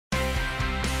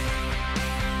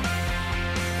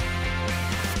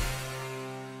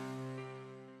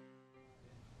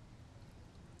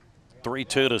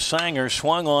3-2 to Sanger,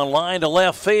 swung on line to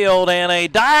left field, and a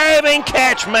diving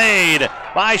catch made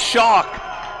by Schalk.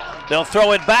 They'll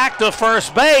throw it back to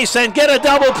first base and get a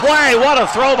double play. What a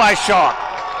throw by Schalk.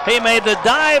 He made the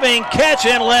diving catch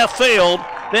in left field,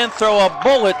 then throw a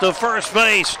bullet to first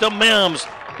base to Mims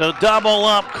to double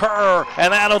up Kerr,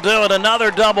 and that'll do it.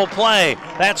 Another double play.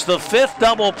 That's the 5th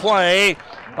double play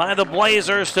by the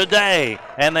Blazers today,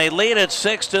 and they lead it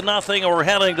 6-0. We're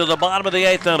heading to the bottom of the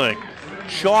 8th inning.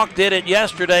 Schalk did it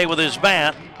yesterday with his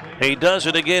bat. He does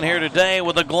it again here today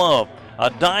with a glove. A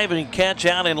diving catch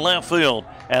out in left field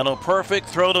and a perfect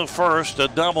throw to first to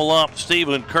double up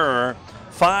Stephen Kerr.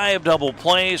 5 double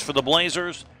plays for the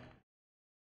Blazers.